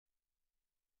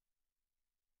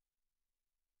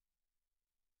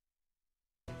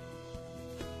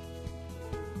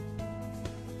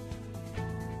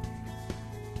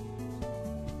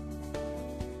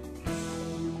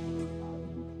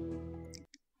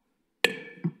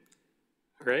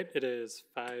All right, it is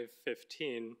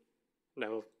 5:15. Now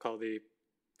we'll call the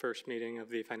first meeting of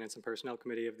the Finance and Personnel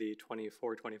Committee of the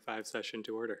 24-25 session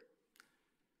to order.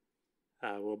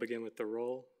 We'll begin with the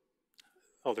roll.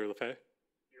 Alder LaFay.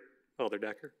 Here. Alder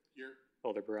Decker. Here.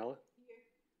 Alder Barella. Here.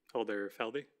 Alder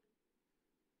Feldy.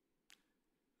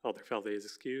 Alder Feldy is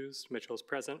excused. Mitchell's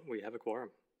present. We have a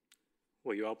quorum.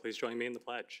 Will you all please join me in the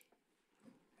pledge?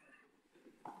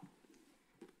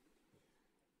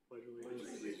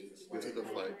 To the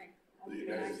flag of the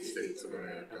United States of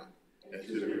America, and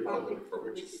to the republic for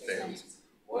which it stands,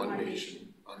 one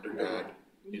nation, under God,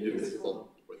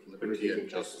 indivisible, with liberty and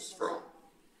justice for all.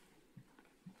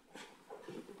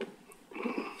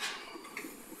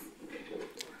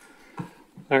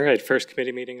 All right, first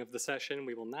committee meeting of the session.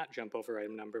 We will not jump over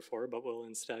item number 4, but we'll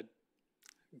instead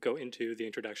go into the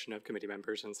introduction of committee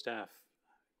members and staff.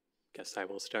 Guess I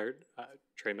will start.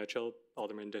 Trey Mitchell,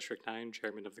 Alderman District 9,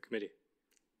 Chairman of the committee.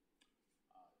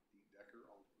 Decker,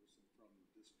 Alderperson from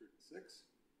District 6.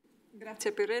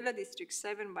 Grazie Pirella, District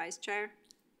 7, Vice Chair.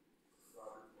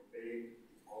 Robert McBain,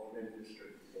 Alderman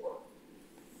District 4.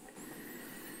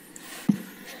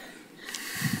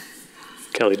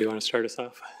 Kelly, do you want to start us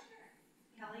off?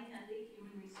 Kelly Hendy,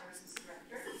 Human Resources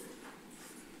Director.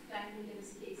 Diane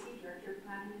Davis Casey, Director of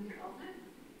Planning and Development.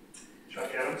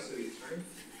 Chuck Adams, City Attorney.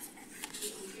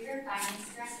 Finance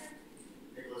Director.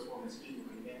 Nicholas Womansky,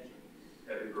 Money Manager.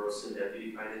 Evan Grossen,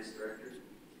 Deputy Finance Director.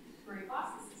 Marie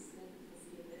Boss, Assistant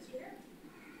City Administrator.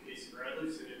 Casey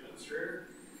Bradley, City Administrator.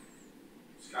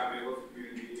 Scott Mabel,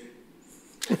 Community Media.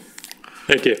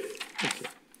 Thank you.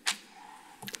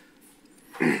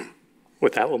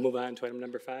 With that, we'll move on to item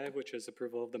number 5, which is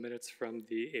approval of the minutes from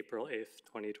the April 8th,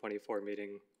 2024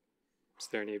 meeting. Is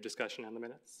there any discussion on the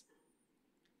minutes?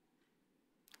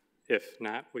 If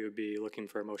not, we would be looking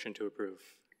for a motion to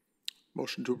approve.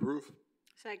 Motion to approve.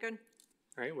 Second.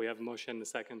 All right, we have a motion, the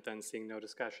second, then seeing no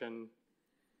discussion.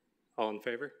 All in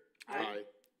favor? Aye.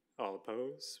 All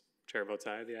opposed? Chair votes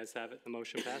aye. The ayes have it. The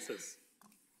motion passes.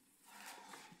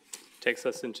 Takes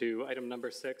us into item number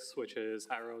 6, which is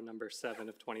RO number 7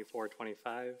 of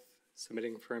 24-25,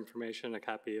 submitting for information a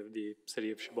copy of the City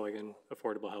of Sheboygan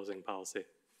Affordable Housing Policy.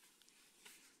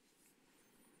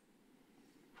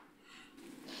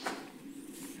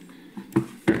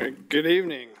 Good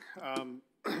evening.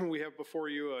 We have before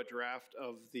you a draft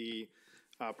of the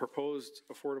proposed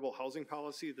affordable housing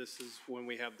policy. This is when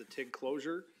we have the TIG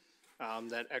closure,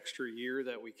 that extra year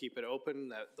that we keep it open,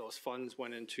 that those funds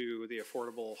went into the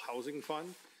Affordable Housing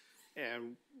Fund.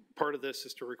 And part of this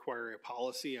is to require a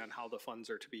policy on how the funds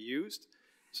are to be used.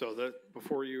 So that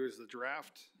before you is the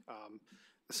draft.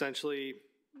 Essentially,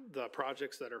 the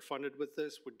projects that are funded with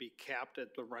this would be capped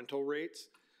at the rental rates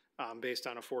based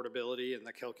on affordability, and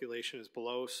the calculation is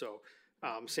below. So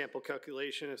sample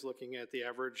calculation is looking at the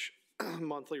average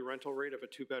monthly rental rate of a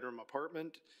 2-bedroom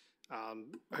apartment.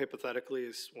 Hypothetically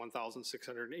is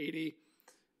 $1,680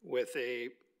 with a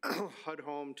HUD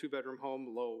home, 2-bedroom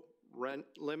home, low rent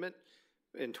limit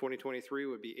in 2023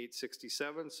 would be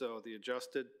 $867. So the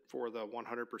adjusted for the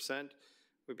 100%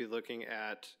 would be looking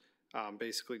at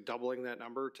basically doubling that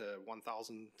number to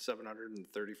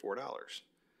 $1,734.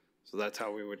 So that's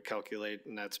how we would calculate,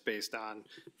 and that's based on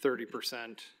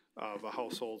 30% of a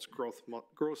household's gross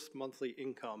monthly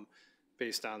income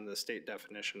based on the state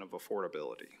definition of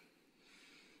affordability.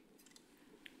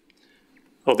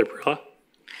 Alder Barella?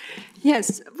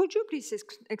 Yes, would you please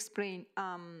explain,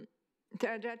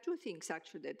 there are 2 things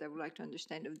actually that I would like to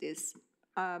understand of this.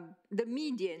 The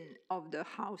median of the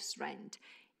house rent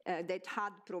that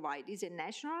HUD provide is a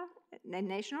national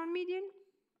median,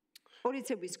 or it's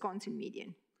a Wisconsin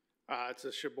median? It's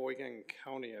a Sheboygan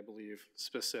County, I believe,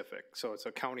 specific. So it's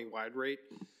a county-wide rate,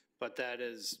 but that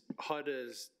is, HUD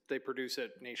is, they produce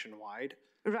it nationwide.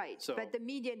 Right, So, but the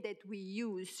median that we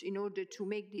use in order to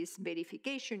make this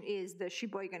verification is the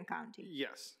Sheboygan County?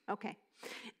 Yes. Okay.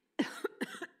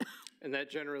 And that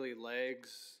generally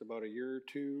lags about a year or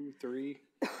 2, 3.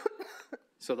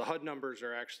 So the HUD numbers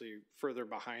are actually further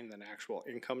behind than actual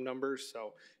income numbers.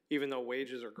 So even though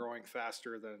wages are growing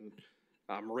faster than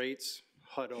rates,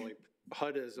 HUD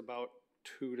is about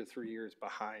 2 to 3 years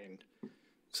behind.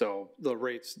 So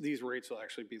these rates will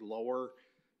actually be lower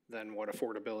than what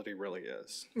affordability really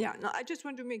is. Yeah, no, I just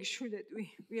want to make sure that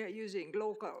we are using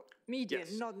local median,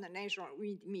 Yes. not the national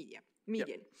median.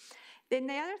 Yep. Then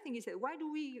the other thing is that why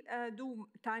do we do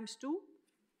 ×2?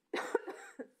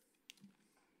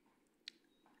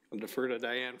 I'll defer to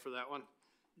Diane for that one.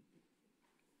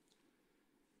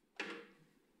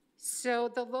 So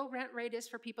the low rent rate is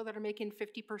for people that are making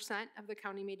 50% of the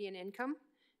county median income.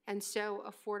 And so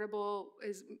affordable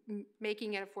is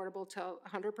making it affordable to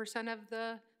 100% of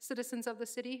the citizens of the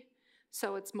city.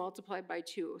 So it's multiplied by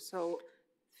 2. So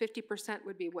 50%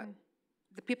 would be what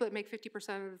the people that make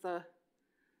 50% of the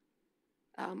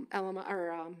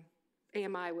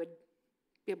AMI would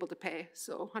be able to pay.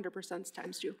 So 100% is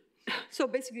times 2. So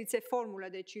basically, it's a formula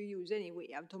that you use anyway,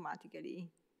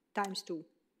 automatically, times 2.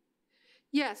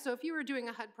 Yeah, so if you were doing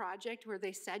a HUD project where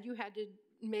they said you had to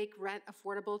make rent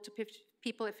affordable to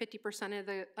people at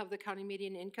 50% of the county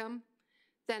median income,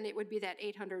 then it would be that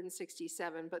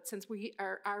 867. But since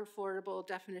our affordable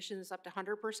definition is up to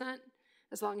 100%,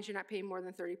 as long as you're not paying more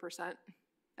than 30%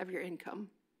 of your income.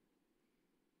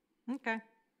 Okay,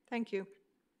 thank you.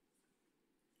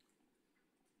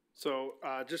 So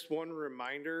just one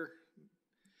reminder,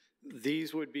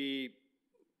 these would be,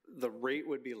 the rate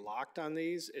would be locked on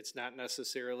these. It's not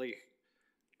necessarily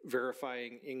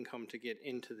verifying income to get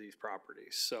into these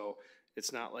properties. So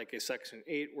it's not like a Section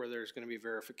 8 where there's going to be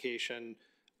verification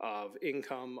of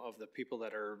income of the people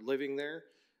that are living there.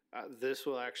 This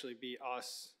will actually be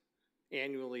us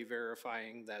annually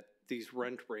verifying that these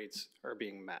rent rates are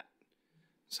being met.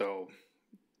 So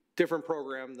different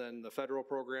program than the federal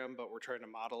program, but we're trying to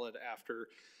model it after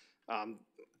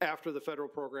the federal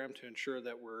program to ensure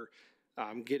that we're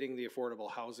getting the affordable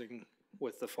housing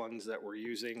with the funds that we're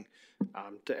using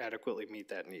to adequately meet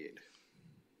that need.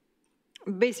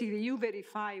 Basically, you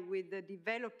verify with the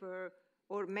developer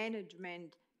or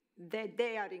management that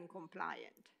they are in compliance.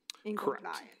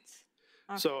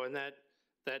 Okay. So, and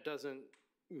that doesn't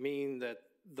mean that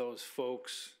those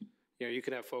folks, you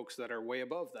can have folks that are way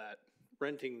above that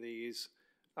renting these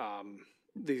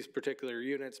particular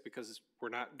units because we're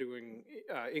not doing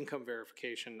income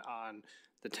verification on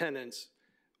the tenants,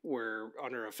 where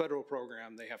under a federal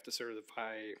program, they have to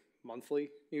certify monthly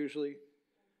usually,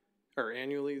 or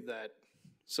annually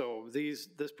so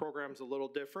this program's a little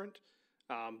different,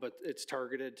 but it's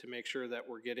targeted to make sure that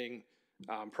we're getting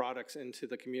products into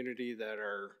the community that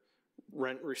are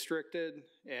rent restricted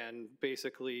and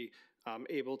basically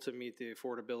able to meet the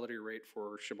affordability rate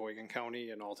for Sheboygan County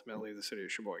and ultimately the city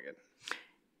of Sheboygan.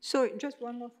 So just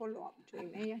one more follow-up,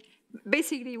 Mayor.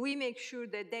 Basically, we make sure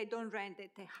that they don't rent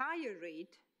at a higher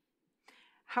rate.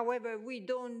 However, we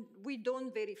don't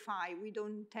verify, we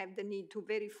don't have the need to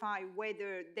verify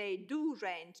whether they do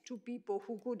rent to people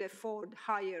who could afford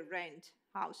higher rent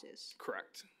houses.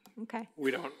 Correct. Okay.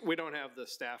 We don't have the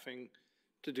staffing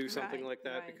to do something like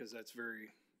that because that's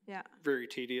very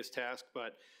tedious task.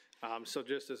 But so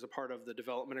just as a part of the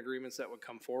development agreements that would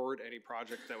come forward, any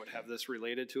project that would have this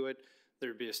related to it,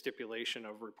 there'd be a stipulation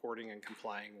of reporting and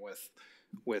complying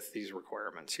with these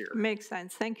requirements here. Makes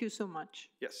sense. Thank you so much.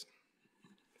 Yes.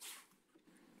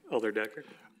 Alder Decker?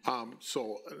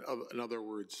 So in other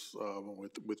words,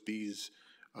 with these,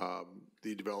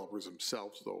 the developers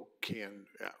themselves though can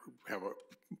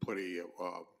put a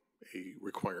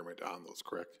requirement on those,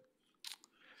 correct?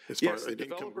 As far as the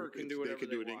developer can do whatever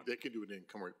they want. They can do an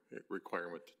income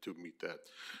requirement to meet that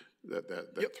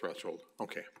threshold.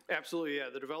 Okay. Absolutely, yeah.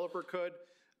 The developer could,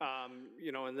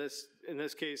 in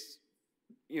this case,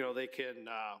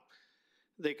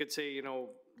 they could say,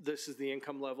 this is the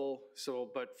income level. So,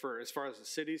 but as far as the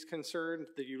city's concerned,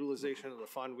 the utilization of the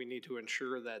fund, we need to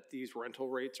ensure that these rental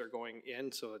rates are going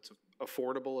in, so it's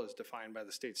affordable as defined by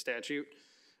the state statute.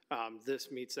 This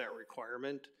meets that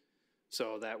requirement,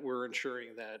 so that we're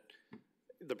ensuring that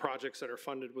the projects that are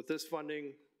funded with this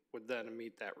funding would then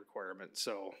meet that requirement.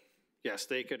 So, yes,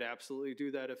 they could absolutely do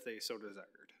that if they so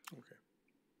desired. Okay.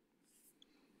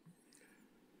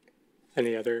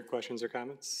 Any other questions or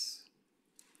comments?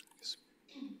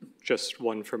 Just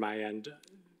one from my end.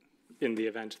 In the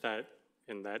event that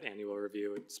in that annual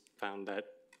review it's found that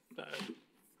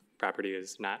property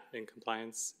is not in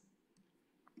compliance,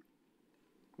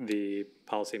 the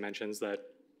policy mentions that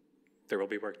there will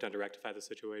be work done to rectify the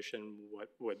situation. What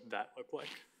would that look like?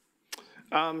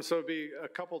 So it'd be a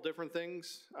couple different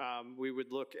things. We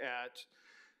would look at,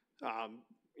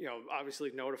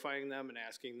 obviously notifying them and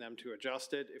asking them to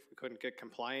adjust it if we couldn't get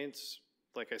compliance.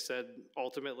 Like I said,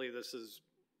 ultimately this is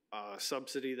a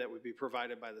subsidy that would be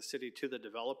provided by the city to the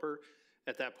developer.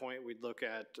 At that point, we'd look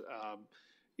at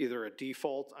either a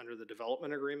default under the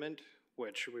development agreement,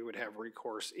 which we would have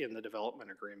recourse in the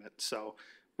development agreement. So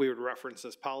we would reference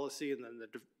this policy, and then the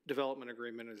development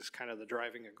agreement is kind of the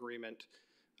driving agreement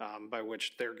by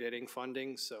which they're getting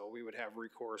funding. So we would have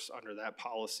recourse under that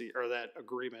policy or that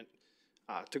agreement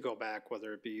to go back,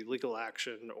 whether it be legal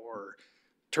action or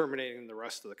terminating the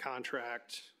rest of the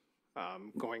contract,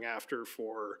 going after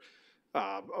for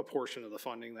a portion of the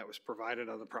funding that was provided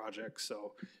on the project.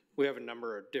 So we have a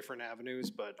number of different avenues,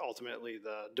 but ultimately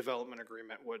the development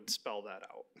agreement would spell that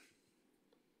out.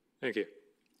 Thank you.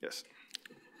 Yes.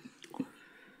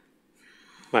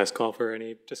 Last call for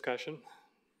any discussion?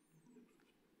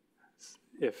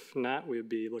 If not, we would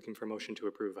be looking for a motion to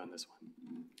approve on this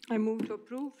one. I move to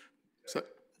approve. All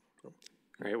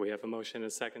right, we have a motion and a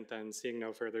second then. Seeing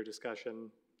no further discussion,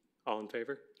 all in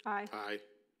favor? Aye. Aye.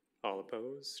 All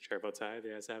opposed? Chair votes aye.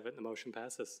 The ayes have it and the motion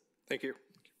passes. Thank you.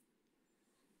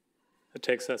 It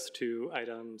takes us to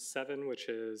item 7, which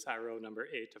is RO number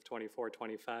 8 of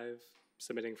 2425,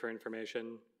 submitting for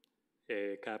information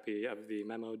a copy of the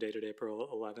memo dated April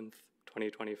 11th,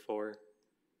 2024,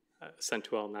 sent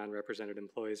to all non-represented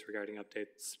employees regarding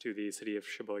updates to the City of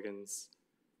Sheboygan's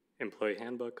Employee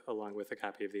Handbook, along with a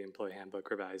copy of the Employee Handbook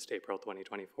revised April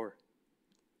 2024.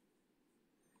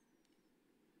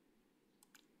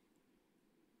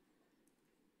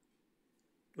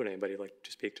 Would anybody like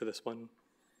to speak to this one?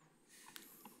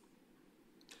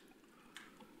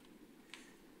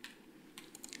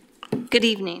 Good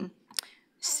evening.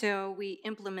 So we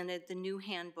implemented the new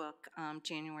handbook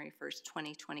January 1st,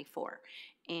 2024.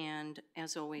 And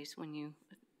as always, when you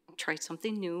try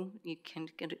something new, you can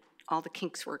get all the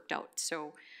kinks worked out.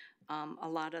 So a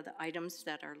lot of the items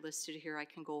that are listed here, I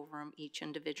can go over them each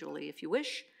individually if you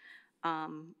wish.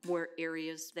 Were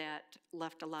areas that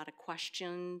left a lot of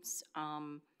questions,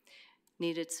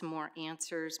 needed some more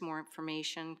answers, more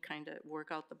information, kind of work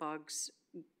out the bugs,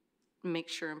 make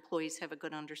sure employees have a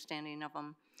good understanding of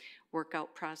them, work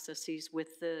out processes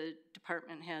with the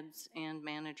department heads and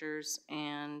managers,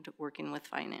 and working with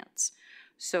finance.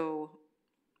 So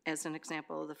as an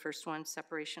example, the first one,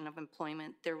 separation of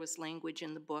employment, there was language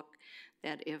in the book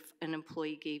that if an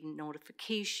employee gave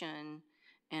notification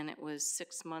and it was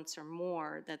 6 months or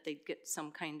more, that they'd get some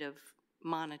kind of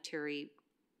monetary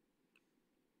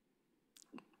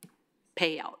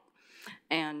payout.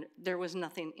 And there was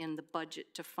nothing in the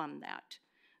budget to fund that.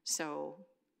 So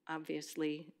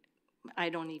obviously, I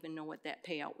don't even know what that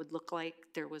payout would look like.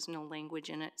 There was no language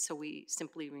in it, so we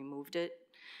simply removed it.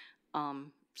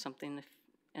 Something if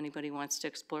anybody wants to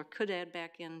explore could add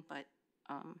back in, but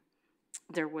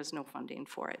there was no funding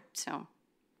for it, so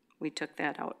we took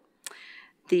that out.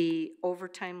 The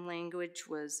overtime language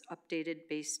was updated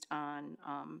based on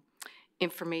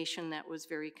information that was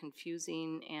very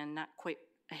confusing and not quite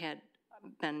had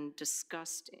been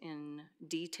discussed in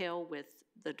detail with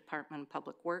the Department of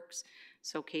Public Works.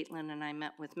 So Caitlin and I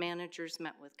met with managers,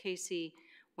 met with Casey,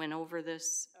 went over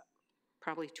this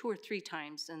probably 2 or 3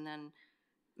 times, and then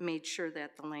made sure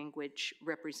that the language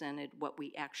represented what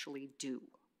we actually do.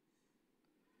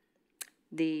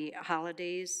 The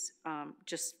holidays,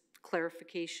 just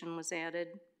clarification was added.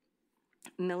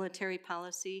 Military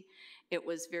policy, it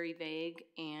was very vague,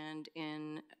 and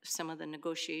in some of the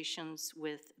negotiations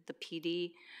with the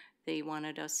PD, they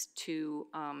wanted us to,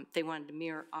 they wanted to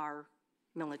mirror our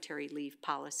military leave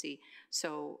policy.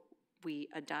 So we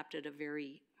adopted a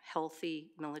very healthy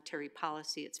military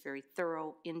policy. It's very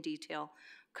thorough, in detail,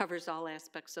 covers all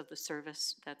aspects of the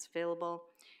service that's available,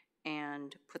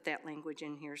 and put that language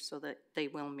in here so that they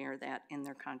will mirror that in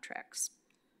their contracts.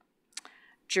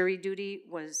 Jury duty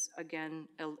was, again,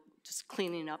 just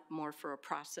cleaning up more for a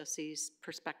processes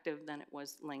perspective than it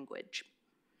was language.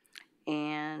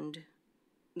 And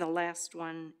the last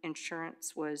one,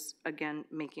 insurance, was, again,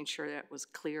 making sure that it was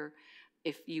clear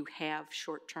if you have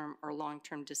short-term or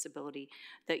long-term disability,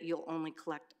 that you'll only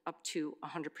collect up to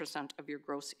 100% of your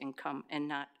gross income and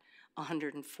not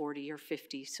 140 or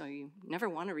 50. So you never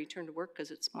want to return to work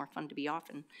because it's more fun to be off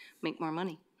and make more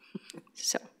money.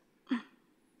 So,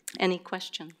 any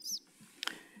questions?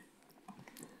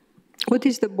 What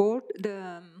is the board,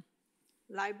 the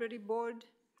library board?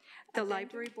 The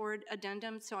library board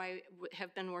addendum, so I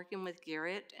have been working with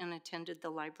Garrett and attended the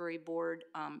library board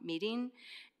meeting,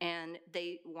 and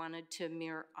they wanted to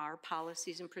mirror our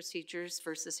policies and procedures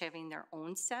versus having their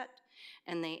own set,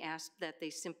 and they asked that they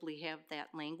simply have that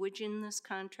language in this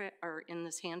contract, or in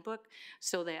this handbook,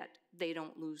 so that they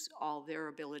don't lose all their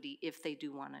ability if they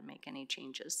do want to make any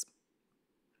changes.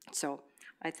 So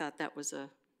I thought that was a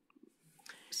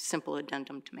simple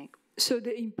addendum to make. So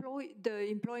the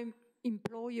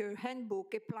employer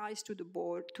handbook applies to the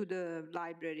board, to the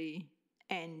library,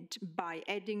 and by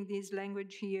adding this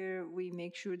language here, we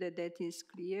make sure that that is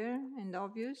clear and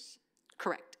obvious?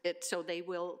 Correct. So they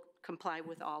will comply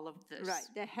with all of this. Right,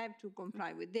 they have to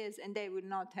comply with this, and they will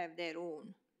not have their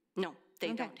own. No, they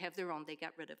Okay. don't have their own. They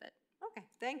got rid of it. Okay,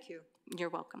 thank you. You're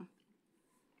welcome.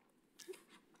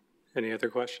 Any other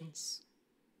questions?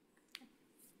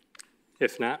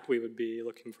 If not, we would be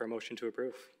looking for a motion to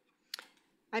approve.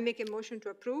 I make a motion to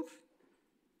approve.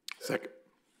 Second.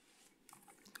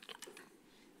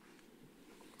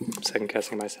 Second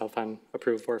guessing myself on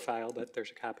approve or file, but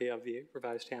there's a copy of the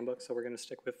revised handbook, so we're going to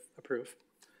stick with approve.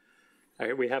 All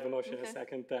right, we have a motion and a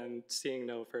second, then seeing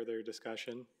no further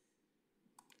discussion.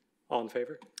 All in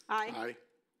favor? Aye. Aye.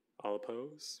 All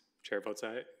opposed? Chair votes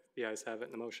aye. The ayes have it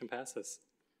and the motion passes.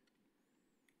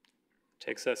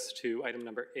 Takes us to item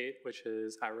number 8, which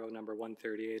is RO number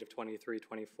 138 of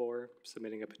 2324,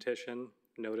 submitting a petition,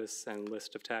 notice, and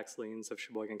list of tax liens of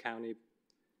Sheboygan County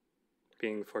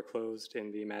being foreclosed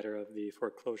in the matter of the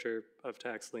foreclosure of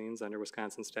tax liens under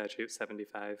Wisconsin Statute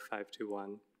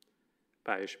 75521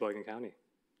 by Sheboygan County.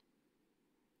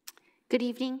 Good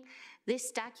evening.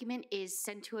 This document is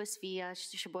sent to us via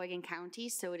Sheboygan County,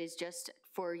 so it is just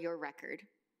for your record.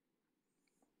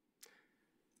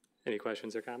 Any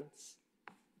questions or comments?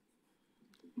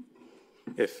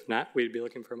 If not, we'd be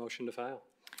looking for a motion to file.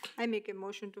 I make a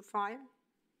motion to file.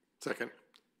 Second.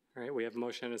 All right, we have a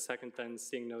motion and a second, then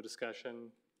seeing no discussion.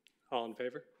 All in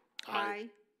favor? Aye.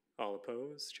 All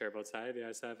opposed? Chair votes aye. The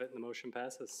ayes have it and the motion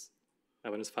passes.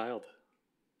 That one is filed.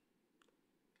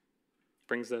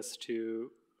 Brings us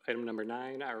to item number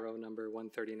 9, RO number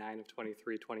 139 of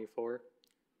 2324,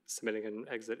 submitting an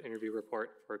exit interview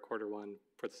report for Q1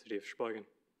 for the city of Sheboygan.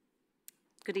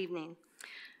 Good evening.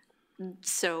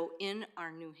 So in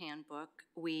our new handbook,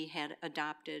 we had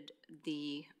adopted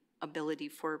the ability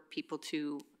for people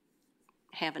to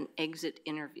have an exit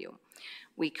interview.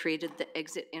 We created the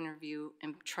exit interview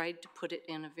and tried to put it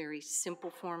in a very simple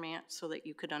format so that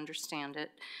you could understand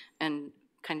it and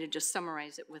kind of just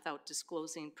summarize it without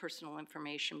disclosing personal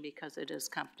information because it is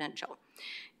confidential.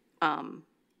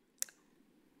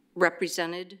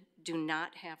 Represented do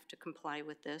not have to comply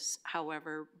with this.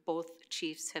 However, both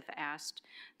chiefs have asked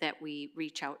that we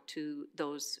reach out to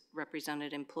those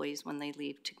represented employees when they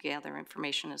leave to gather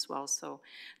information as well so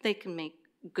they can make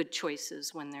good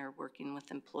choices when they're working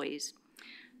with employees.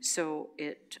 So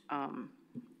it, hold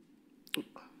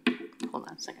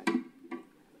on a second.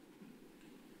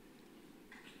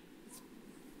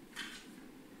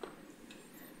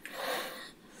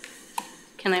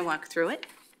 Can I walk through it?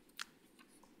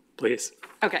 Please.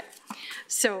 Okay,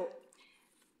 so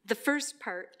the first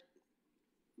part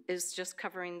is just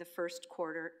covering the first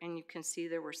quarter, and you can see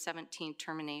there were 17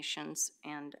 terminations,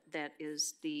 and that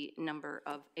is the number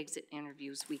of exit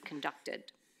interviews we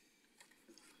conducted.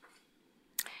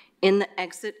 In the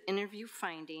exit interview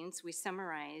findings, we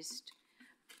summarized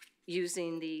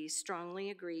using the strongly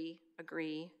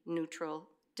agree, neutral,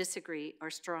 disagree,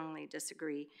 or strongly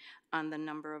disagree on the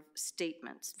number of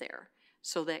statements there.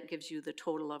 So that gives you the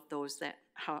total of those that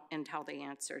how they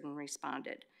answered and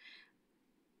responded.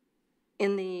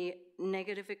 In the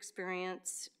negative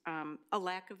experience, a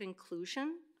lack of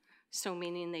inclusion, so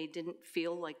meaning they didn't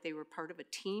feel like they were part of a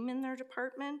team in their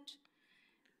department,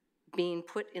 being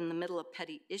put in the middle of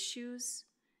petty issues,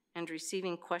 and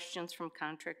receiving questions from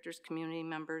contractors, community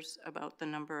members about the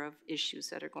number of issues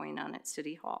that are going on at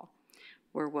City Hall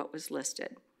were what was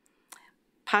listed.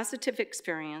 Positive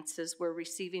experiences were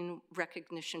receiving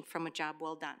recognition from a job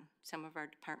well done. Some of our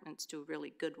departments do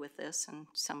really good with this, and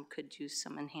some could use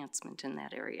some enhancement in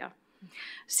that area.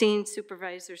 Seeing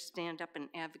supervisors stand up and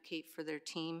advocate for their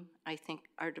team, I think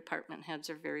our department heads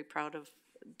are very proud of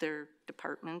their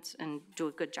departments and do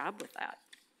a good job with that.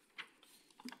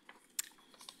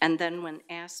 And then when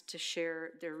asked to share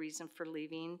their reason for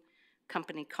leaving,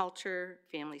 company culture,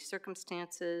 family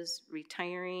circumstances,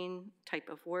 retiring, type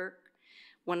of work.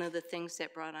 One of the things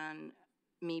that brought on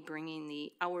me bringing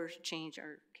the hours change,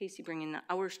 or Casey bringing the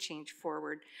hours change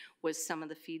forward, was some of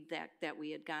the feedback that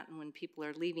we had gotten when people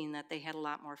are leaving, that they had a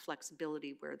lot more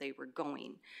flexibility where they were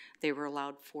going. They were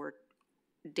allowed 4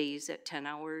 days at 10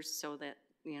 hours so that,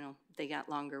 you know, they got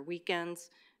longer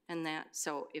weekends and that.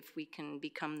 So if we can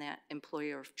become that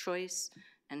employer of choice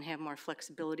and have more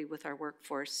flexibility with our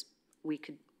workforce, we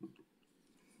could,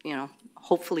 you know,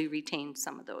 hopefully retain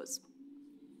some of those.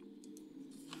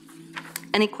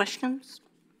 Any questions?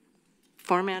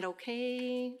 Format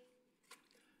okay?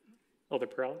 Alder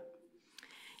Perrella?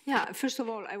 Yeah, first of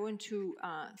all, I want to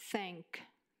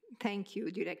thank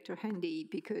you, Director Handy,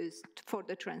 because for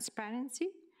the transparency,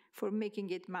 for making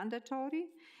it mandatory,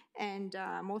 and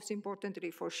most importantly,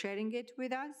 for sharing it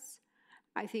with us.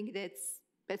 I think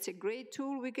that's a great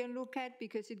tool we can look at,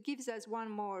 because it gives us one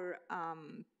more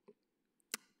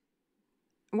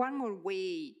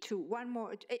way to,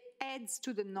 it adds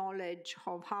to the knowledge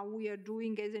of how we are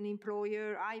doing as an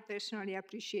employer. I personally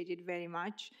appreciate it very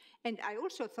much. And I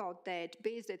also thought that,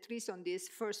 based at least on this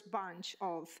first bunch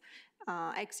of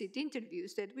exit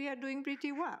interviews, that we are doing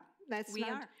pretty well. That's We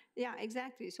not, are. yeah,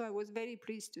 exactly. So I was very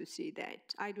pleased to see that.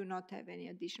 I do not have any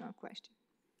additional question.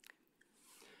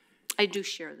 I do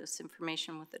share this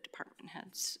information with the department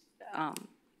heads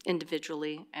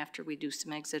individually after we do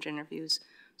some exit interviews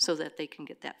so that they can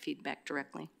get that feedback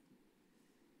directly.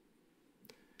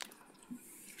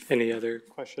 Any other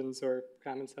questions or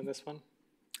comments on this one?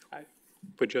 I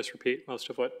would just repeat most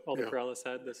of what Alder Perella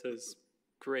said. This is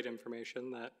great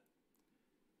information that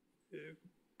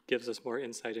gives us more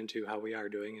insight into how we are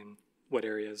doing and what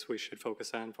areas we should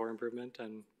focus on for improvement.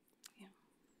 And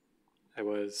I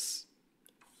was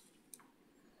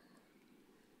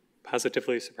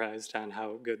positively surprised on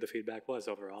how good the feedback was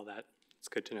overall. That it's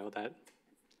good to know that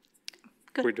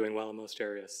we're doing well in most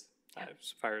areas.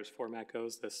 As far as format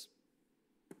goes, this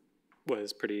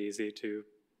was pretty easy to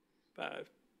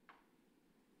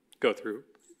go through.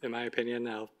 In my opinion,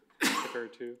 I'll defer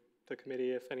to the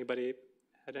committee if anybody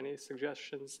had any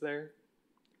suggestions there.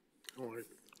 Oh,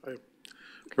 I'm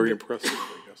very impressed,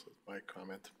 I guess is my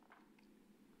comment.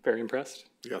 Very impressed?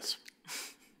 Yes.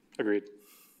 Agreed.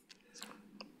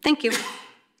 Thank you.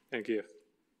 Thank you.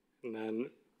 And then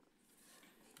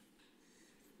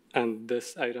on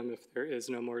this item, if there is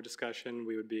no more discussion,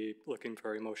 we would be looking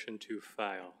for a motion to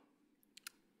file.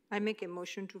 I make a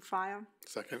motion to file.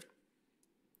 Second.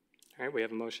 All right, we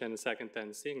have a motion and a second,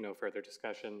 then seeing no further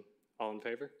discussion, all in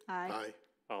favor? Aye. Aye.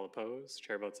 All opposed?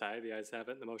 Chair votes aye. The ayes have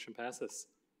it, and the motion passes.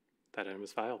 That item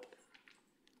is filed.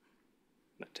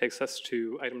 That takes us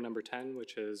to item number 10,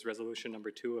 which is resolution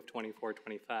number 2 of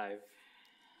 2425.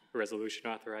 A resolution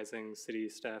authorizing city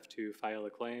staff to file a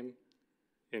claim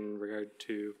in regard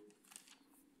to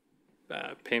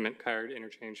payment card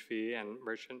interchange fee and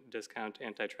merchant discount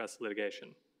antitrust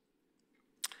litigation.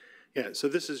 Yeah, so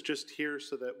this is just here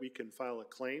so that we can file a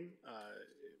claim.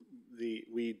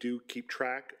 We do keep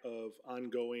track of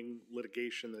ongoing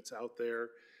litigation that's out there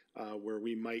where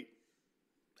we might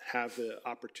have the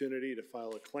opportunity to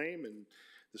file a claim, and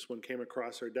this one came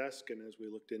across our desk, and as we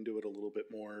looked into it a little bit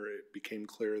more, it became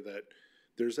clear that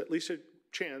there's at least a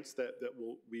chance that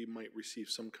we might receive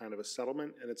some kind of a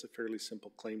settlement, and it's a fairly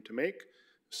simple claim to make.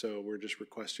 So we're just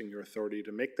requesting your authority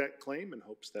to make that claim in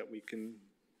hopes that we can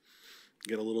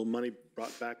get a little money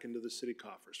brought back into the city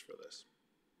coffers for this.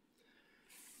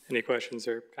 Any questions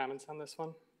or comments on this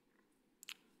one?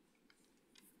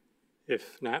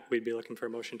 If not, we'd be looking for a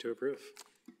motion to approve.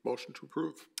 Motion to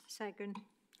approve. Second. All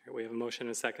right, we have a motion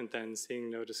and a second, then seeing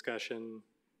no discussion,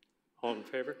 all in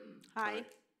favor? Aye.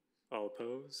 All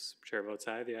opposed? Chair votes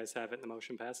aye. The ayes have it, and the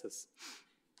motion passes.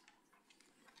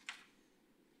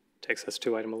 Takes us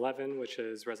to item 11, which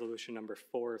is resolution number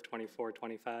 4 of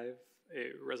 2425,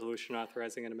 a resolution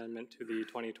authorizing an amendment to the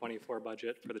 2024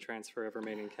 budget for the transfer of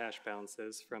remaining cash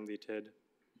balances from the TID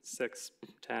 6,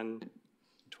 10,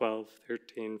 12,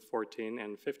 13, 14,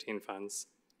 and 15 funds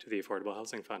to the Affordable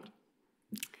Housing Fund.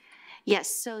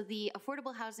 Yes, so the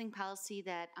affordable housing policy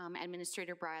that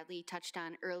Administrator Bradley touched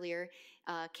on earlier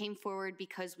came forward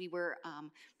because we were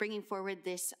bringing forward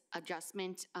this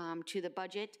adjustment to the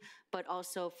budget, but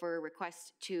also for a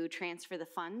request to transfer the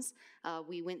funds.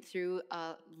 We went through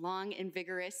a long and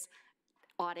vigorous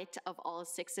audit of all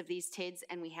 6 of these TIDs,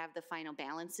 and we have the final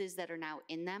balances that are now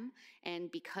in them.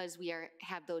 And because we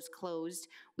have those closed,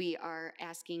 we are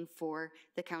asking for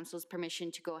the council's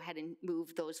permission to go ahead and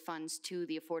move those funds to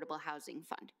the Affordable Housing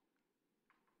Fund.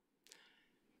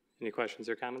 Any questions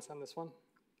or comments on this one?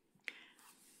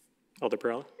 Alder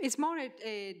Perella? It's more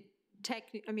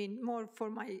more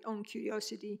for my own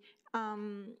curiosity,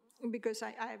 because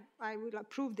I will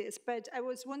approve this, but I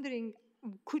was wondering,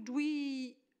 could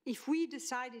we, if we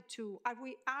decided to,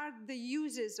 are the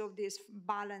uses of these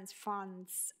balance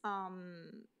funds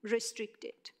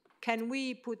restricted? Can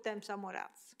we put them somewhere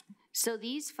else? So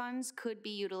these funds could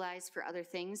be utilized for other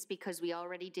things because we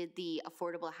already did the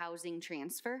affordable housing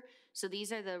transfer. So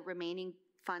these are the remaining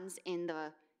funds in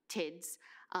the TIDs.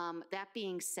 That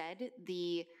being said,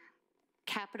 the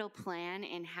capital plan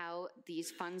and how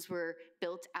these funds were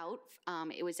built out,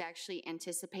 it was actually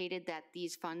anticipated that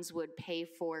these funds would pay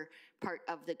for part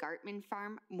of the Gartman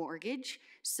Farm mortgage.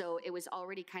 So it was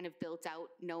already kind of built out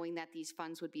knowing that these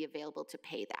funds would be available to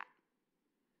pay that.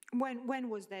 When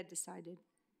was that decided?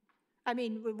 I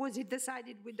mean, was it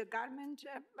decided with the garment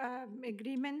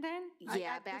agreement then?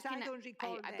 Yeah, I don't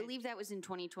recall I that. believe that was in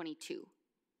 2022.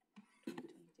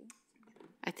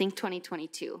 I think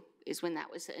 2022 is when that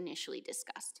was initially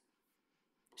discussed.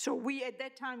 So at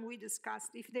that time, we discussed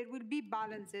if there will be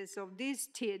balances of this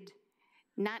TID.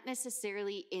 Not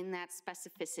necessarily in that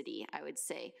specificity, I would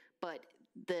say, but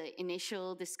the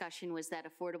initial discussion was that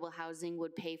affordable housing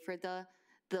would pay for the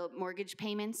the mortgage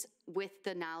payments with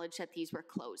the knowledge that these were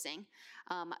closing.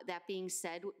 That being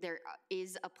said, there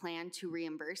is a plan to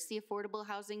reimburse the Affordable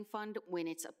Housing Fund when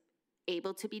it's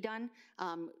able to be done,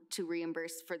 to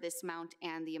reimburse for this amount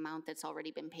and the amount that's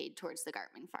already been paid towards the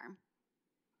Gartman farm.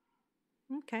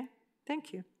 Okay,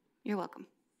 thank you. You're welcome.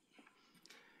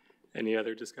 Any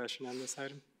other discussion on this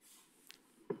item?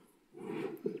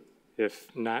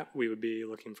 If not, we would be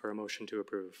looking for a motion to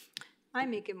approve. I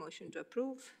make a motion to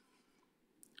approve.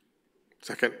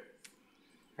 Second.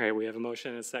 All right, we have a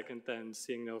motion and a second, then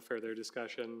seeing no further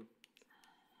discussion.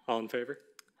 All in favor?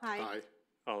 Aye.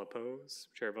 All opposed?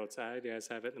 Chair votes aye. The ayes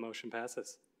have it, the motion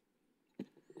passes.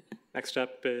 Next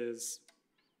up is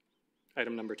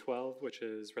item number 12, which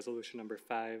is resolution number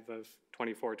 5 of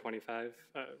 2425,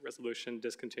 resolution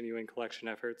discontinuing collection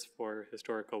efforts for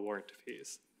historical warrant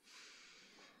fees.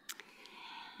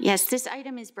 Yes, this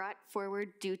item is brought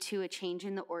forward due to a change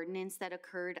in the ordinance that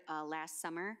occurred last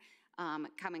summer.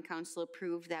 Common Council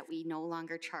approved that we no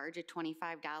longer charge a $25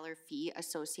 fee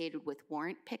associated with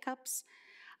warrant pickups.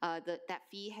 That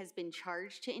fee has been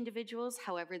charged to individuals.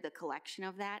 However, the collection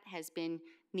of that has been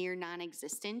near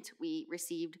non-existent. We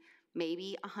received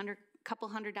maybe couple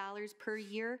 $100 per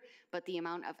year, but the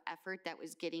amount of effort that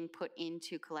was getting put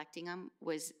into collecting them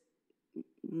was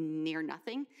near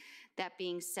nothing. That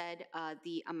being said,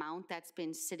 the amount that's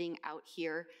been sitting out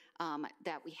here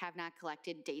that we have not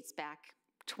collected dates back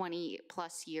 20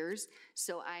 plus years.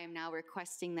 So I am now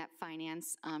requesting that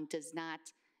finance does not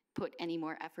put any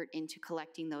more effort into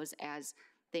collecting those, as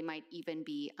they might even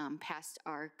be past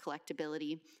our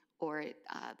collectability, or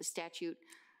the statute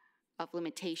of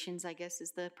limitations, I guess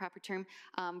is the proper term,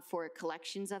 for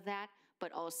collections of that,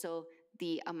 but also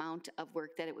the amount of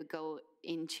work that it would go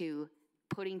into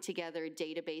putting together a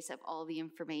database of all the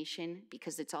information,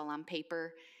 because it's all on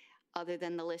paper, other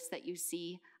than the list that you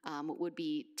see, would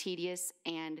be tedious,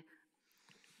 and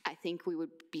I think we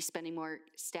would be spending more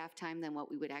staff time than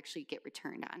what we would actually get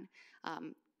returned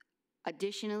on.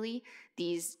 Additionally,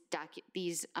 these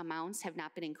amounts have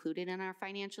not been included in our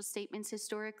financial statements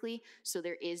historically, so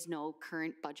there is no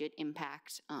current budget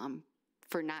impact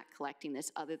for not collecting this,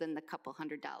 other than the couple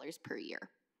 $100 per year.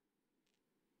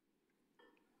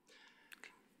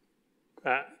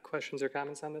 Questions or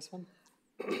comments on this one?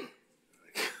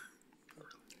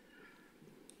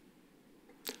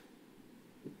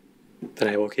 Then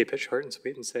I will keep it short and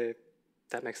sweet and say,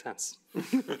 that makes sense.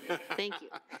 Thank you.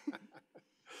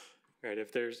 All right,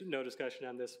 if there's no discussion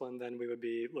on this one, then we would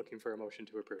be looking for a motion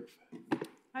to approve.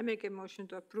 I make a motion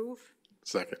to approve.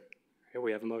 Second. All right,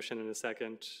 we have a motion and a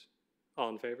second. All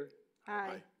in favor?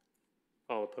 Aye.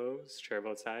 All opposed? Chair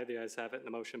votes aye. The ayes have it, and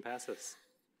the motion passes.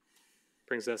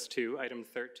 Brings us to item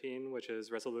 13, which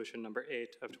is resolution number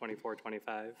 8 of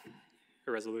 2425,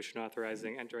 a resolution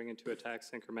authorizing entering into a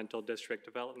tax incremental district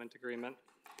development agreement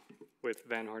with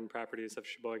Van Horn Properties of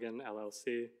Sheboygan,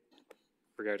 LLC,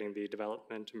 regarding the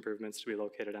development improvements to be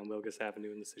located on Wilgus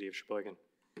Avenue in the city of Sheboygan.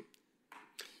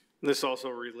 This also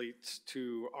relates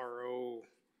to RO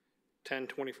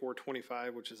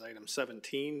 102425, which is item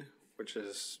 17, which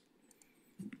is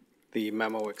the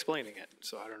memo explaining it.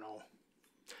 So I don't know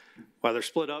why they're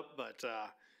split up, but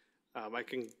I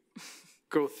can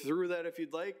go through that if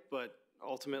you'd like, but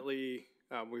ultimately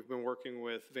we've been working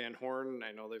with Van Horn.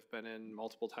 I know they've been in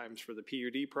multiple times for the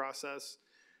PUD process.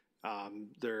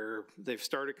 They've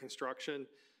started construction.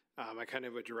 I kind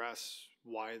of address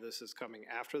why this is coming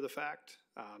after the fact.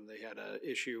 They had an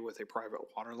issue with a private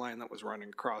water line that was running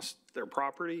across their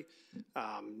property.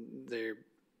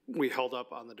 We held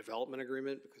up on the development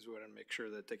agreement because we wanted to make sure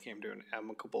that they came to an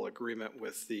amicable agreement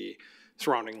with the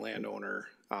surrounding landowner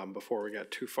before we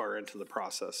got too far into the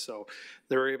process. So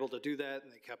they were able to do that,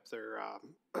 and they kept their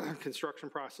construction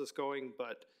process going,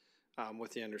 but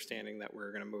with the understanding that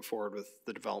we're going to move forward with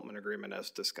the development agreement as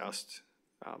discussed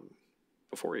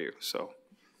before you. So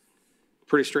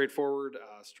pretty straightforward.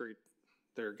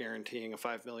 They're guaranteeing a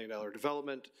 $5 million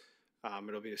development.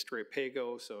 It'll be a straight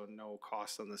pay-go, so no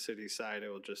cost on the city side. It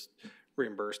will just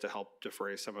reimburse to help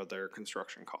defray some of their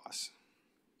construction costs.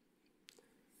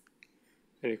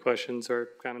 Any questions or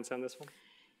comments on this one?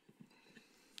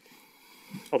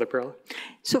 Alder Perrella?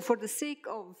 So for the sake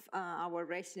of our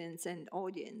residents and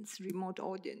audience, remote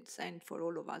audience, and for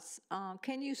all of us,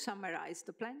 can you summarize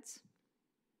the plans?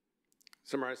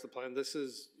 Summarize the plan.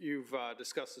 You've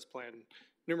discussed this plan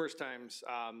numerous times.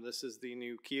 This is the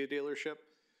new Kia dealership.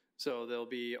 So they'll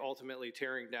be ultimately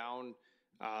tearing down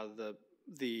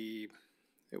the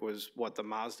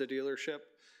Mazda dealership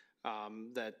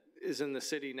that is in the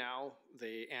city now.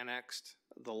 They annexed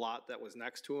the lot that was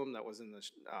next to them that was in the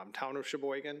town of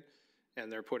Sheboygan,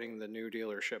 and they're putting the new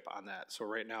dealership on that. So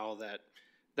right now that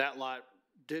That lot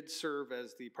did serve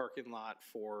as the parking lot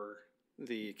for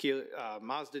the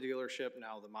Mazda dealership.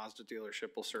 Now the Mazda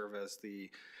dealership will serve as the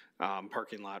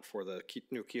parking lot for the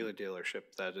new Kia dealership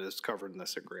that is covered in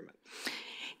this agreement.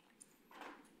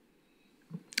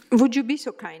 Would you be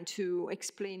so kind to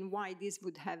explain why this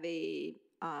would have a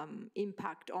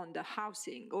impact on the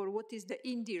housing, or what is the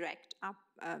indirect?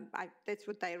 That's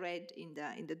what I read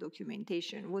in the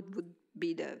documentation. What would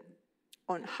be the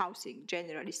on housing,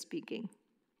 generally speaking?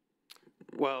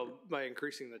 Well, by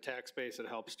increasing the tax base, it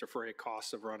helps defray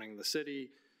costs of running the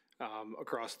city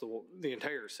across the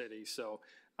entire city. So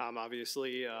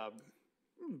obviously,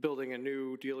 building a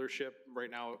new dealership, right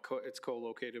now it's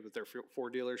co-located with their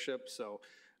Ford dealership. So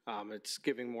it's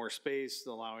giving more space,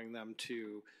 allowing them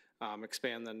to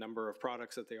expand the number of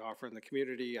products that they offer in the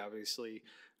community. Obviously,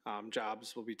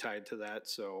 jobs will be tied to that.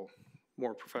 So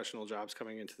more professional jobs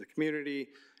coming into the community.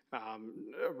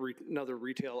 Another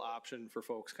retail option for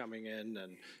folks coming in,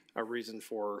 and a reason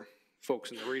for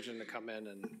folks in the region to come in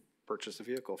and purchase a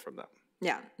vehicle from them.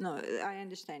 Yeah, no, I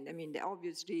understand. I mean,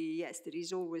 obviously, yes, there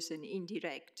is always an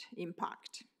indirect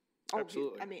impact.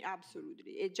 Absolutely. I mean,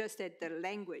 absolutely. It's just that the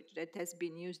language that has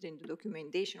been used in the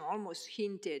documentation almost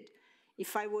hinted,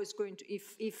 if I was going to,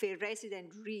 if a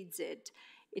resident reads it,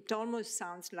 it almost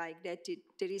sounds like that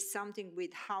there is something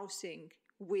with housing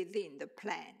within the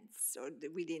plans or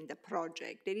within the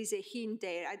project. There is a hint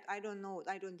there. I don't know.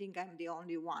 I don't think I'm the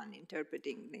only one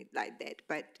interpreting it like that,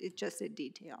 but it's just a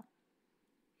detail.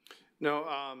 No,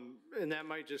 and that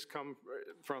might just come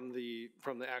from the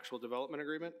actual development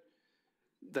agreement.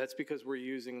 That's because we're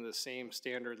using the same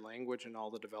standard language in all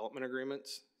the development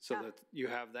agreements, so that you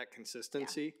have that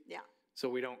consistency. Yeah. So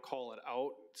we don't call it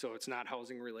out. So it's not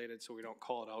housing related, so we don't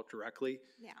call it out directly.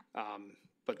 Yeah.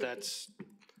 But that's,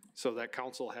 so that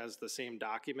council has the same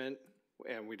document,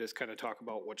 and we just kind of talk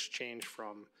about what's changed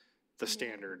from the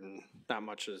standard, and not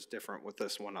much is different with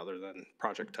this one other than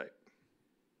project type.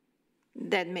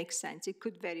 That makes sense. It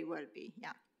could very well be.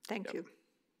 Yeah. Thank you.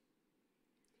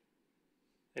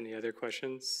 Any other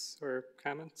questions or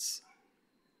comments?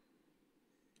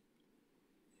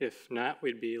 If not,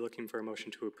 we'd be looking for a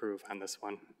motion to approve on this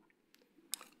one.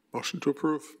 Motion to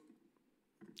approve.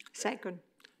 Second.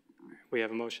 We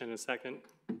have a motion and a second.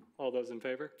 All those in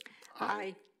favor?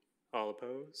 Aye. All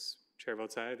opposed? Chair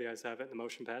votes aye. The ayes have it. The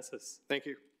motion passes. Thank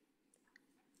you.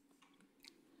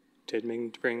 Did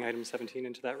mean to bring item 17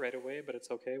 into that right away, but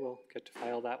it's okay. We'll get to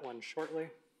file that one shortly.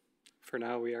 For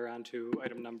now, we are on to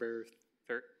item number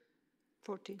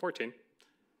 14,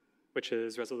 which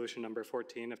is resolution number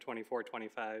 14 of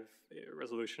 2425, a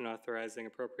resolution authorizing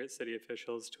appropriate city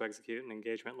officials to execute an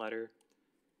engagement letter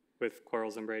with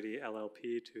Quarles and Brady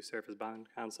LLP to serve as bond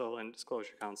counsel and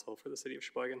disclosure counsel for the city of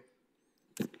Sheboygan.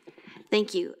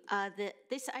 Thank you.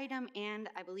 This item and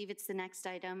I believe it's the next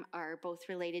item are both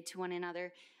related to one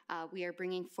another. We are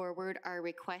bringing forward our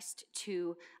request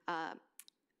to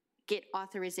get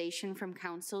authorization from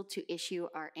council to issue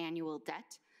our annual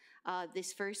debt.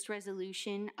 This first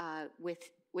resolution,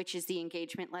 which is the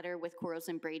engagement letter with Quarles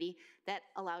and Brady, that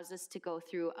allows us to go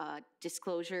through a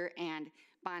disclosure and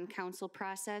bond counsel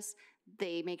process.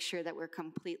 They make sure that we're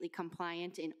completely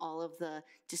compliant in all of the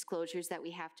disclosures that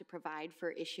we have to provide for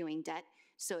issuing debt.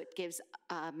 So it gives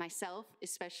myself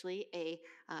especially a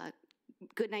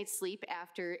good night's sleep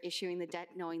after issuing the debt,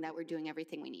 knowing that we're doing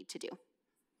everything we need to do.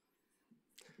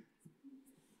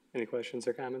 Any questions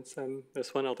or comments on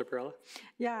this one, Elder Perella?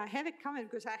 Yeah, I have a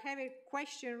comment because I have a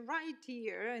question right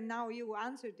here, and now you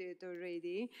answered it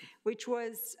already, which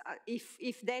was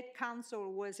if that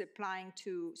council was applying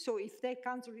to, so if that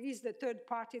council is the third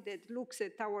party that looks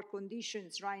at our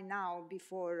conditions right now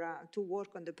before to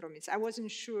work on the promise. I wasn't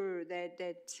sure that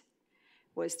that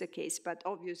was the case, but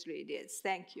obviously it is.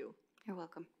 Thank you. You're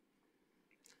welcome.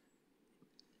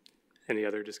 Any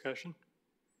other discussion?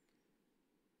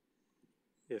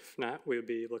 If not, we would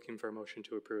be looking for a motion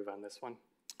to approve on this one.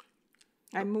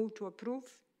 I move to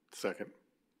approve. Second.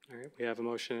 All right, we have a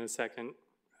motion and a second.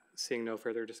 Seeing no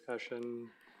further discussion,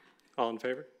 all in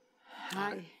favor?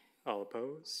 Aye. All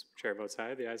opposed? Chair votes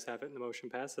aye. The ayes have it and the motion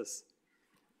passes.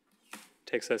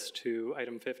 Takes us to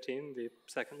item 15, the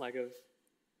second leg of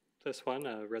this one,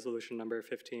 resolution number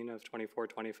 15 of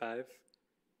 2425, a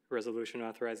resolution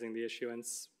authorizing the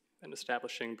issuance and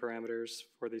establishing parameters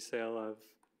for the sale of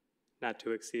not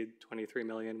to exceed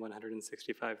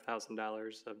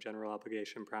 $23,165,000 of general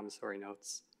obligation promissory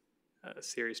notes,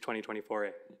 Series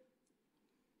 2024A.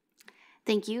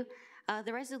 Thank you.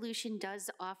 The resolution does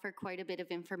offer quite a bit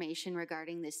of information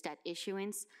regarding this debt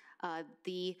issuance.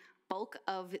 The bulk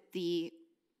of the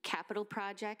capital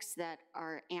projects that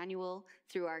are annual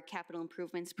through our capital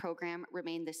improvements program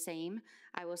remain the same.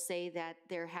 I will say that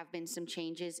there have been some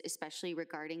changes, especially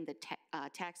regarding the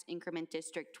tax increment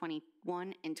district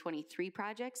 21 and 23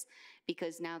 projects,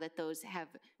 because now that those have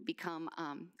become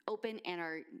open and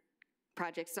our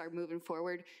projects are moving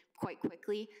forward quite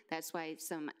quickly, that's why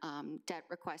some debt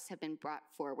requests have been brought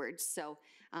forward. So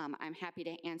I'm happy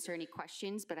to answer any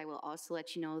questions, but I will also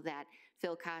let you know that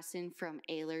Phil Cosson from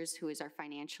Ehlers, who is our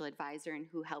financial advisor and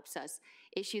who helps us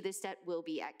issue this debt, will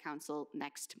be at council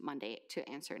next Monday to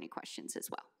answer any questions as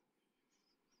well.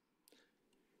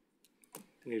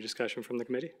 Any discussion from the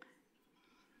committee?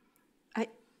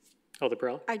 Alder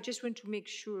Perrella? I just want to make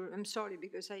sure, I'm sorry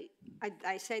because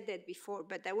I said that before,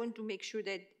 but I want to make sure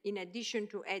that in addition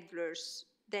to Adler's,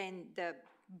 then the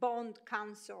bond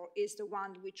council is the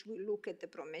one which will look at the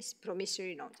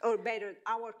promissory notes, or better,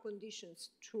 our conditions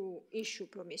to issue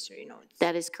promissory notes.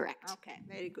 That is correct. Okay,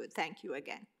 very good. Thank you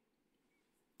again.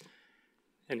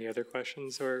 Any other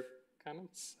questions or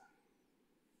comments?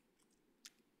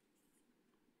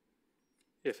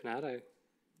 If not, I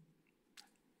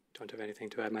don't have anything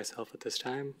to add myself at this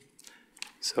time.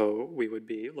 So we would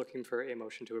be looking for a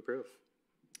motion to approve.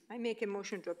 I make a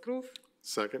motion to approve.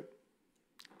 Second?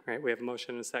 All right, we have a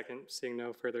motion and a second. Seeing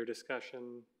no further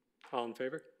discussion, all in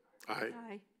favor? Aye.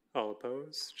 Aye. All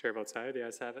opposed? Chair votes aye. The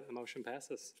ayes have it, and the motion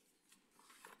passes.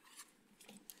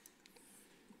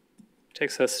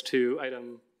 Takes us to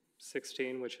item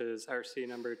 16, which is RC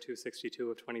number 262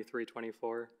 of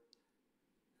 2324.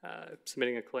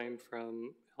 Submitting a claim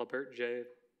from Albert J.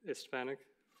 Istvanik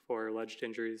for alleged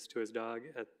injuries to his dog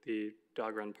at the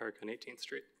Dog Run Park on 18th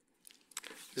Street.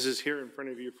 This is here in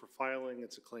front of you for filing.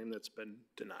 It's a claim that's been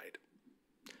denied.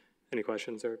 Any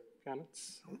questions or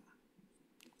comments?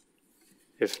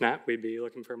 If not, we'd be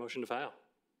looking for a motion to file.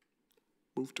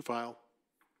 Move to file.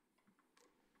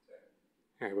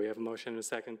 All right, we have a motion and a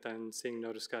second, then seeing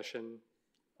no discussion,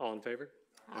 all in favor?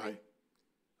 Aye.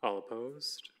 All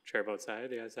opposed? Chair votes aye.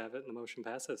 The ayes have it, and the motion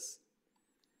passes.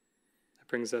 That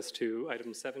brings us to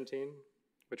item 17,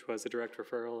 which was a direct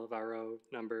referral of RO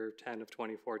number 10 of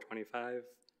 2425,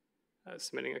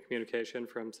 submitting a communication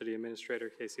from City Administrator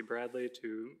Casey Bradley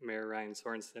to Mayor Ryan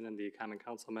Sorensen and the Common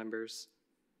Council members,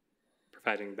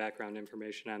 providing background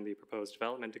information on the proposed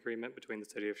development agreement between the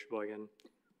City of Sheboygan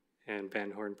and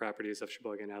Van Horn Properties of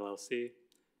Sheboygan LLC.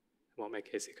 I won't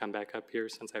make Casey come back up here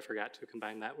since I forgot to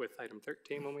combine that with item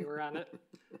 13 when we were on it.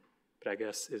 But I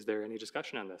guess, is there any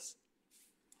discussion on this?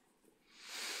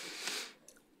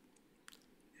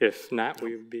 If not,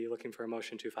 we would be looking for a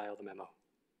motion to file the memo.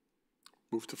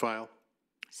 Move to file.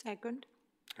 Second.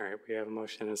 All right, we have a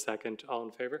motion and a second. All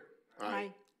in favor?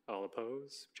 Aye. All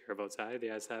opposed? Chair votes aye.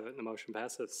 The ayes have it, and the motion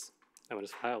passes. That one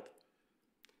is filed.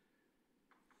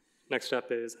 Next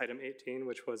up is item 18,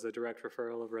 which was a direct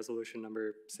referral of resolution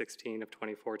number 16 of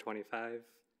 2425,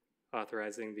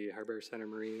 authorizing the Harbor Center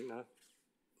Marina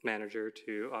manager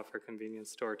to offer convenience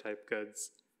store type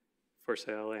goods for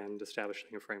sale and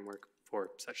establishing a framework for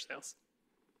such sales.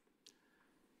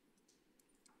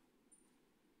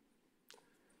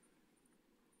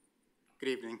 Good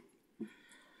evening.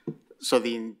 So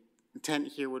the intent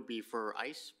here would be for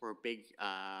ICE, for a big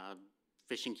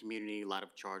fishing community, a lot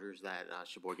of charters that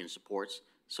Sheboygan supports.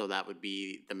 So that would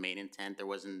be the main intent. There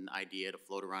was an idea to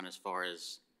float around as far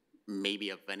as maybe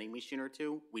a vending machine or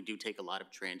two. We do take a lot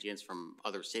of transients from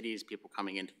other cities, people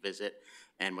coming in to visit,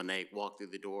 and when they walk through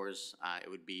the doors, it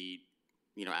would be,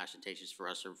 you know, ostentatious for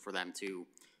us or for them to,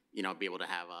 you know, be able to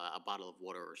have a bottle of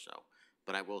water or so.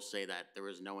 But I will say that there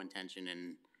was no intention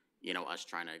in, you know, us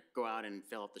trying to go out and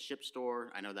fill up the ship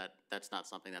store. I know that that's not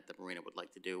something that the marina would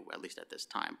like to do, at least at this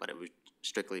time, but it was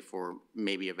strictly for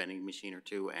maybe a vending machine or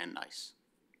two and ice.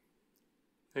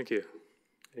 Thank you.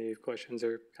 Any questions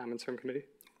or comments from committee?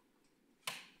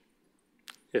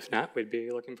 If not, we'd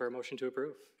be looking for a motion to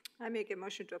approve. I make a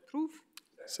motion to approve.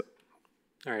 So,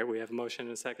 all right, we have a motion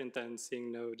and a second, then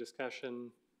seeing no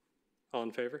discussion, all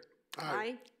in favor?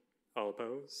 Aye. All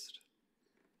opposed?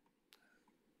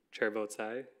 Chair votes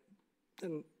aye,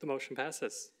 and the motion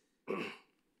passes.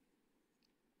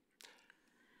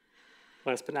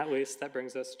 Last but not least, that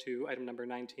brings us to item number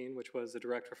 19, which was a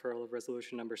direct referral of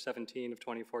resolution number 17 of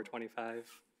 2425,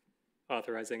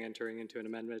 authorizing entering into an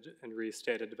amended and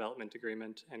restated development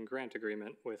agreement and grant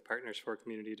agreement with Partners for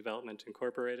Community Development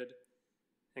Incorporated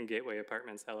and Gateway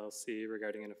Apartments LLC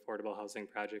regarding an affordable housing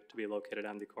project to be located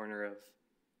on the corner of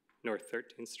North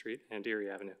 13th Street and Erie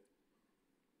Avenue.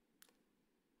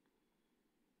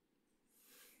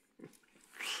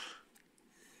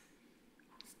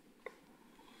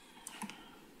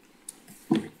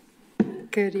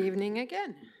 Good evening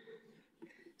again.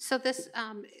 So this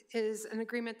is an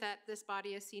agreement that this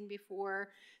body has seen before.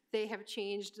 They have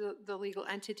changed the legal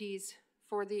entities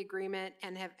for the agreement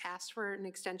and have asked for an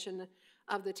extension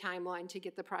of the timeline to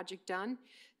get the project done.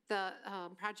 The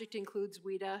project includes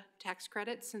WIDA tax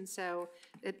credits, and so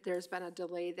there's been a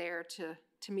delay there to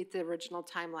meet the original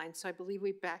timeline. So I believe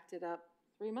we backed it up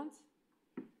 3 months?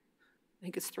 I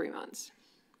think it's 3 months.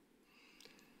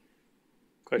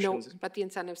 Questions? No, but the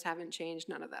incentives haven't changed.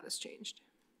 None of that has changed.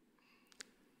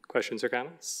 Questions or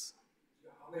comments?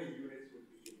 How many units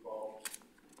would be involved?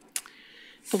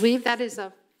 I believe that is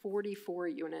a 44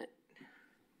 unit.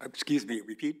 Excuse me,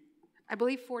 repeat? I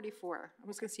believe 44. I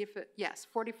was going to see if it, yes,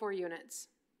 44 units.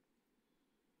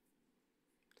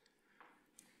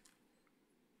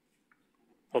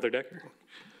 Alder Decker?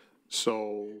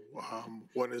 So,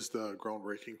 when is the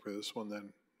groundbreaking for this one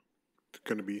then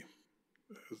gonna be?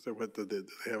 Is there, what, do they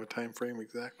have a time frame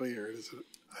exactly, or is it,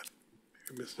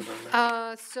 I missed it on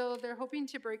that? So they're hoping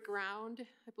to break ground,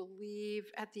 I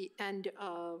believe, at the end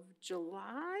of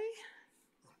July?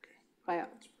 Okay.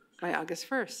 By August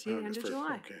 1st, see, end August of 1st,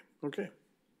 July. Okay,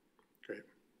 great.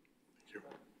 Thank you.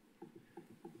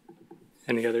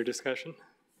 Any other discussion?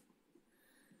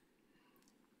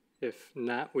 If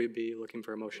not, we'd be looking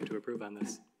for a motion to approve on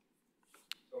this.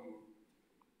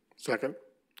 Second?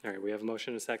 All right, we have a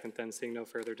motion and a second, then seeing no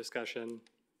further discussion.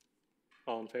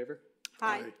 All in favor?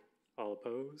 Aye. All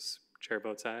opposed? Chair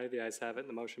votes aye. The ayes have it and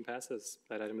the motion passes.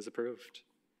 That item is approved.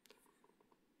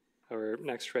 Our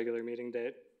next regular meeting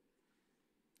date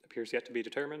appears yet to be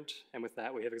determined, and with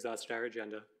that, we have exhausted our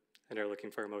agenda and are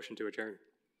looking for a motion to adjourn.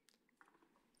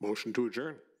 Motion to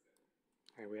adjourn.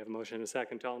 All right, we have a motion and a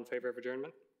second. All in favor of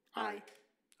adjournment? Aye.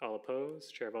 All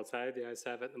opposed? Chair votes aye. The ayes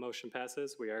have it and the motion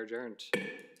passes. We are adjourned.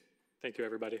 Thank you,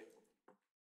 everybody.